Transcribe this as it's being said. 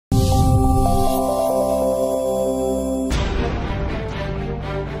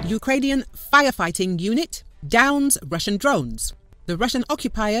Ukrainian firefighting unit downs Russian drones. The Russian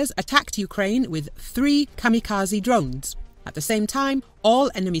occupiers attacked Ukraine with 3 kamikaze drones. At the same time,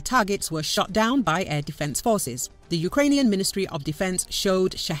 all enemy targets were shot down by air defense forces. The Ukrainian Ministry of Defense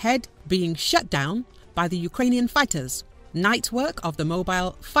showed Shahed being shut down by the Ukrainian fighters. Night work of the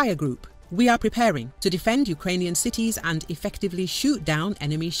mobile fire group. We are preparing to defend Ukrainian cities and effectively shoot down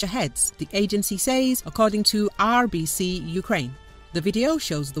enemy Shaheds, the agency says, according to RBC Ukraine. The video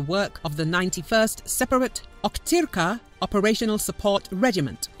shows the work of the 91st Separate Okhtyrka Operational Support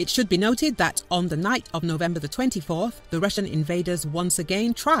Regiment. It should be noted that on the night of November the 24th, the Russian invaders once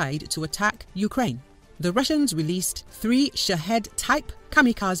again tried to attack Ukraine. The Russians released 3 Shahed-type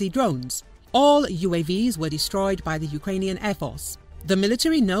kamikaze drones. All UAVs were destroyed by the Ukrainian Air Force. The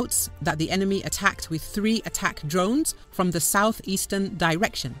military notes that the enemy attacked with 3 attack drones from the southeastern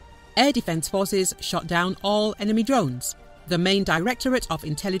direction. Air defense forces shot down all enemy drones. The main Directorate of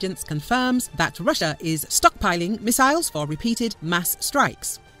Intelligence confirms that Russia is stockpiling missiles for repeated mass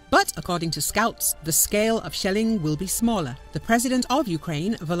strikes. But according to scouts, the scale of shelling will be smaller. The President of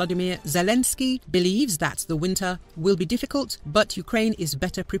Ukraine, Volodymyr Zelensky, believes that the winter will be difficult, but Ukraine is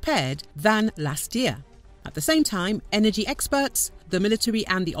better prepared than last year. At the same time, energy experts, the military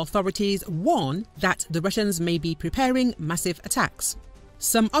and the authorities warn that the Russians may be preparing massive attacks.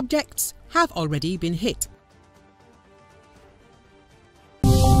 Some objects have already been hit.